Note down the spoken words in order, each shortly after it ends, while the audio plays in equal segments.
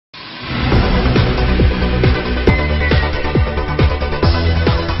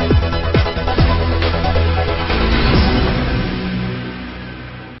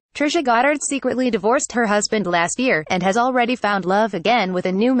Trisha Goddard secretly divorced her husband last year, and has already found love again with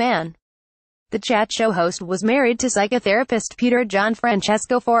a new man. The chat show host was married to psychotherapist Peter John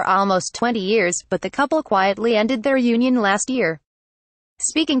Francesco for almost 20 years, but the couple quietly ended their union last year.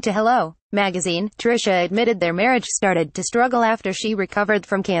 Speaking to Hello! Magazine, Trisha admitted their marriage started to struggle after she recovered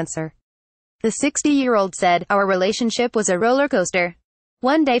from cancer. The 60-year-old said, "Our relationship was a roller coaster.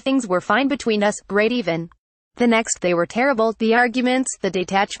 One day things were fine between us, great even. The next they were terrible, the arguments, the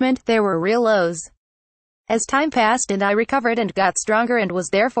detachment, there were real lows. As time passed and I recovered and got stronger and was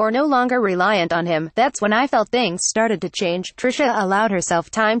therefore no longer reliant on him, that's when I felt things started to change." Trisha allowed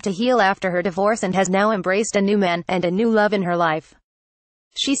herself time to heal after her divorce and has now embraced a new man and a new love in her life.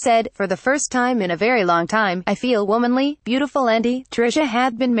 She said, "For the first time in a very long time, I feel womanly, beautiful and Trisha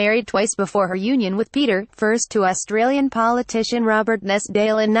had been married twice before her union with Peter, first to Australian politician Robert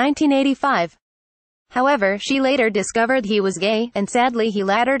Nessdale in 1985. However, she later discovered he was gay, and sadly he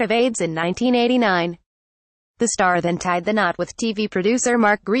died of AIDS in 1989. The star then tied the knot with TV producer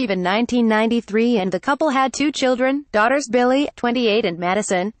Mark Grieve in 1993 and the couple had two children, daughters Billy, 28 and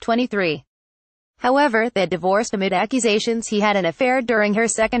Madison, 23. However, they divorced amid accusations he had an affair during her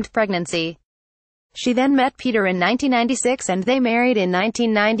second pregnancy. She then met Peter in 1996 and they married in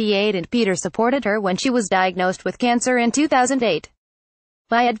 1998 and Peter supported her when she was diagnosed with cancer in 2008.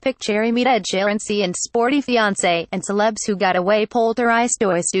 I'd pick Cherry meet Ed Sheeran and sporty fiancé, and celebs who got away poltergeist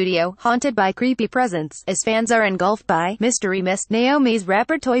toy studio, haunted by creepy presents, as fans are engulfed by mystery miss Naomi's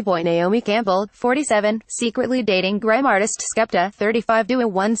rapper toy boy Naomi Campbell, 47, secretly dating grime artist Skepta, 35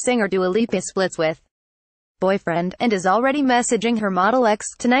 one singer Dua Lipa splits with boyfriend, and is already messaging her Model X.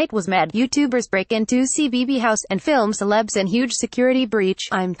 Tonight was mad. YouTubers break into CBB house, and film celebs in huge security breach.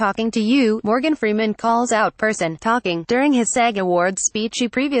 I'm talking to you. Morgan Freeman calls out person talking. During his SAG Awards speech he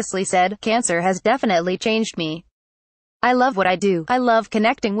previously said, "Cancer has definitely changed me. I love what I do. I love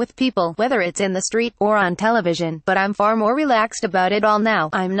connecting with people, whether it's in the street or on television, but I'm far more relaxed about it all now.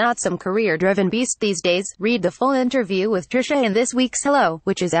 I'm not some career-driven beast these days." Read the full interview with Trisha in this week's Hello,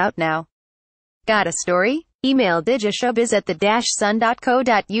 which is out now. Got a story? Email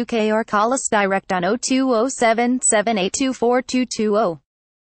digishowbiz@the-sun.co.uk or call us direct on 0207 782 4220.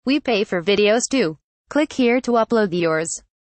 We pay for videos too. Click here to upload yours.